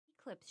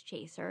eclipse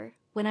chaser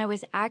when I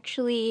was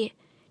actually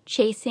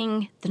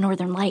chasing the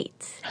Northern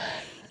Lights.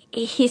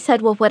 He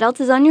said, well, what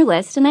else is on your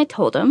list? And I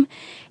told him.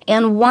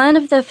 And one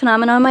of the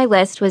phenomena on my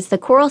list was the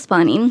coral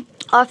spawning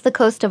off the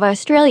coast of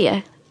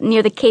Australia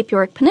near the Cape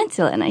York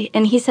Peninsula.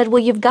 And he said,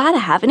 well, you've got to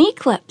have an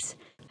eclipse.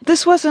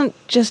 This wasn't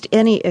just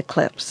any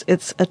eclipse.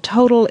 It's a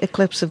total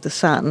eclipse of the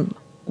sun.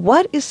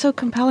 What is so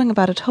compelling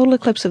about a total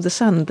eclipse of the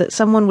sun that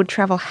someone would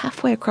travel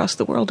halfway across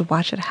the world to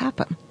watch it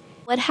happen?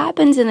 What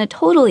happens in a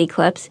total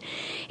eclipse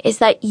is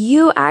that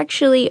you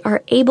actually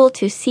are able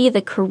to see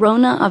the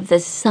corona of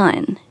the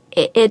sun.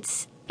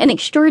 It's an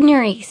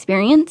extraordinary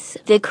experience.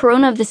 The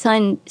corona of the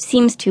sun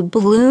seems to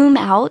bloom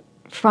out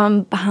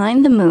from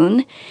behind the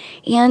moon,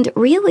 and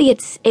really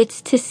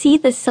it's to see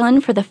the sun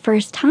for the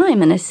first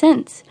time in a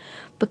sense,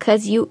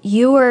 because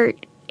you are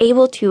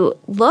able to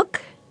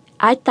look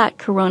at that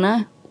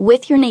corona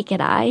with your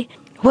naked eye.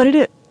 What did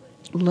it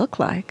look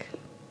like?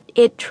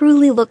 It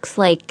truly looks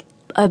like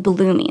a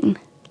blooming,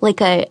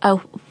 like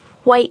a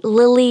white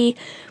lily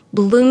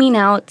blooming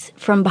out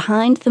from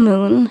behind the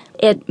moon.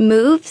 It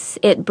moves,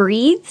 it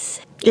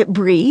breathes. It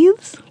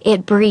breathes?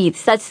 It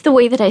breathes. That's the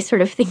way that I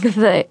sort of think of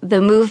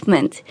the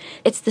movement.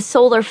 It's the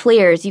solar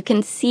flares. You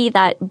can see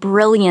that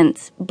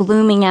brilliance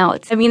blooming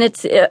out. I mean,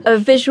 it's a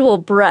visual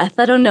breath.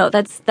 I don't know.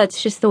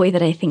 That's just the way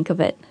that I think of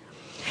it.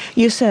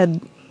 You said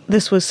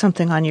this was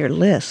something on your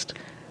list.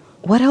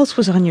 What else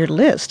was on your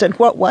list, and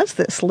what was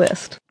this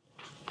list?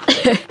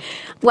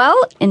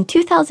 Well, in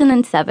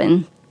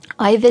 2007,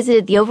 I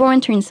visited the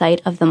overwintering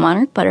site of the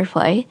monarch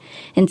butterfly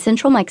in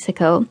central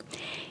Mexico.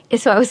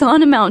 So I was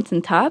on a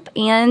mountaintop,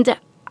 and,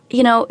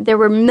 there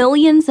were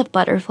millions of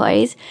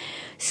butterflies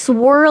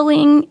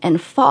swirling and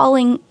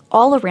falling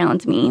all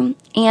around me,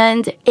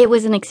 and it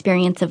was an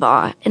experience of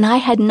awe. And I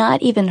had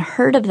not even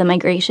heard of the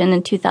migration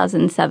in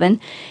 2007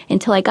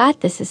 until I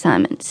got this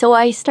assignment. So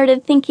I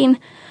started thinking,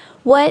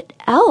 what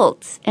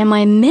else am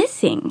I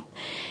missing?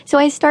 So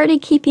I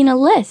started keeping a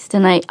list,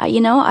 and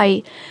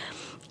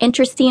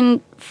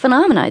interesting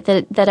phenomena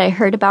that I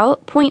heard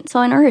about, points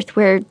on Earth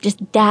where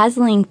just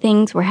dazzling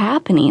things were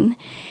happening.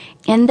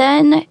 And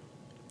then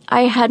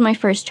I had my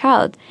first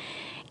child,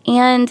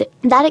 and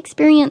that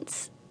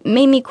experience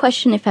made me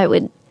question if I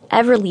would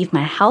ever leave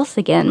my house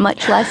again,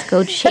 much less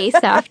go chase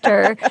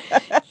after,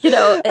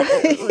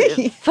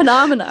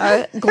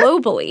 phenomena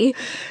globally.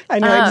 I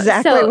know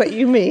exactly what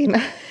you mean.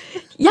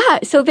 Yeah,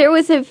 so there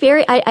was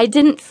I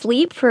didn't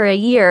sleep for a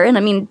year, and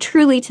I mean,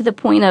 truly to the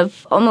point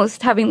of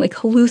almost having like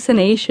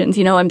hallucinations.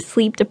 I'm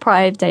sleep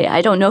deprived.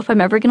 I don't know if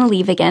I'm ever going to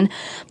leave again.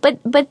 But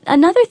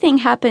another thing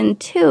happened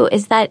too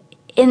is that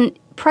in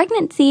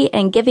pregnancy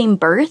and giving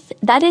birth,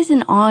 that is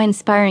an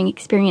awe-inspiring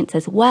experience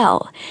as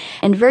well,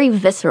 and very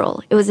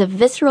visceral. It was a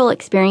visceral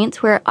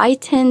experience where I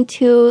tend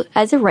to,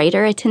 as a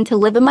writer, I tend to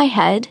live in my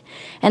head,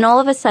 and all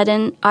of a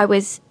sudden I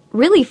was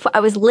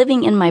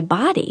living in my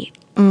body.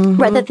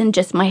 Mm-hmm. Rather than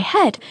just my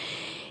head.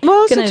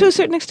 Well, so to a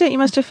certain extent, you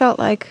must have felt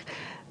like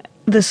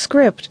the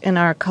script in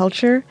our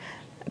culture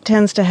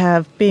tends to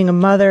have being a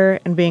mother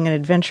and being an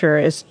adventurer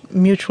as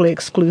mutually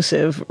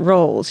exclusive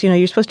roles.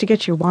 You're supposed to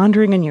get your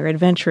wandering and your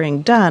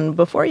adventuring done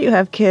before you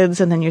have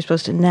kids, and then you're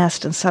supposed to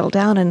nest and settle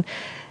down.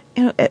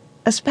 And,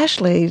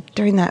 especially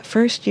during that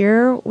first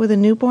year with a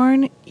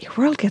newborn, your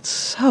world gets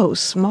so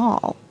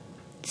small.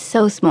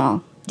 So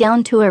small.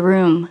 Down to a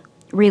room,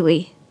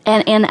 really.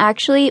 And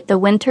actually, the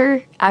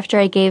winter after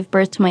I gave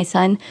birth to my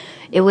son,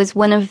 it was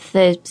one of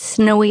the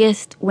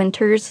snowiest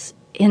winters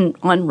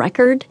on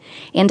record.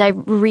 And I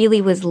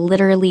really was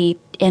literally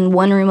in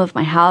one room of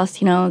my house.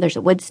 There's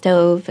a wood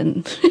stove,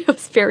 and it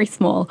was very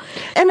small.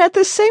 And at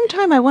the same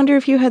time, I wonder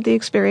if you had the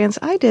experience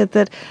I did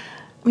that,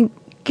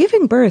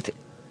 giving birth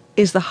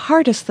is the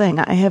hardest thing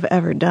I have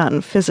ever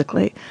done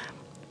physically.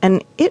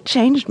 And it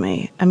changed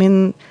me.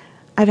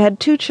 I've had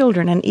 2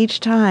 children, and each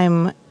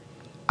time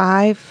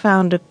I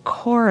found a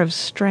core of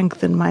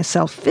strength in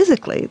myself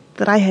physically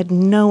that I had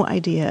no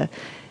idea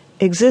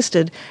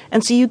existed.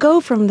 And so you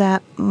go from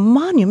that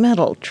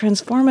monumental,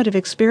 transformative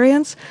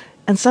experience,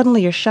 and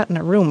suddenly you're shut in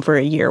a room for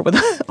a year with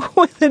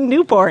a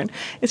newborn.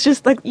 It's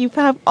just like you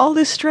have all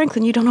this strength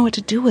and you don't know what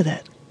to do with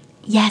it.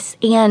 Yes,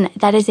 and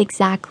that is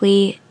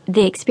exactly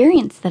the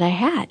experience that I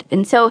had.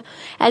 And so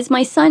as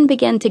my son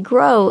began to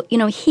grow,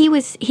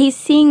 he's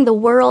seeing the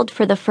world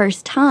for the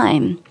first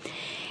time.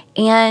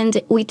 And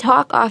we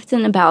talk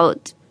often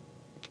about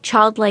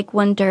childlike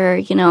wonder,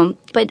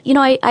 but,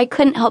 I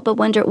couldn't help but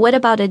wonder, what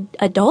about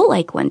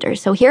adult-like wonder?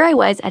 So here I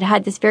was, I'd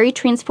had this very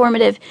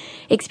transformative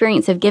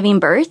experience of giving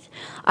birth.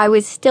 I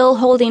was still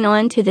holding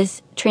on to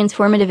this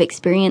transformative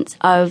experience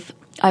of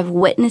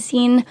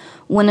witnessing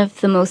one of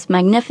the most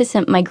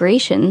magnificent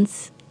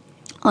migrations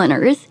on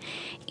Earth.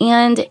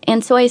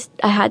 And so I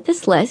had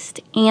this list,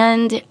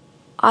 and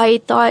I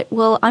thought,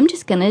 well, I'm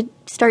just going to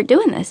start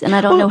doing this. And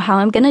I don't know how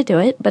I'm going to do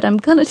it, but I'm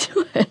going to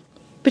do it.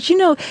 But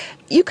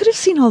you could have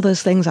seen all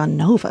those things on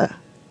Nova.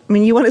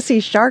 You want to see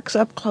sharks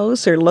up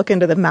close or look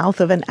into the mouth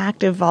of an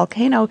active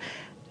volcano.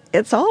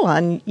 It's all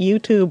on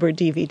YouTube or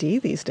DVD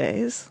these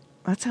days.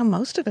 That's how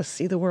most of us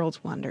see the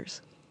world's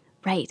wonders.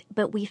 Right.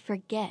 But we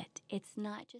forget it's not just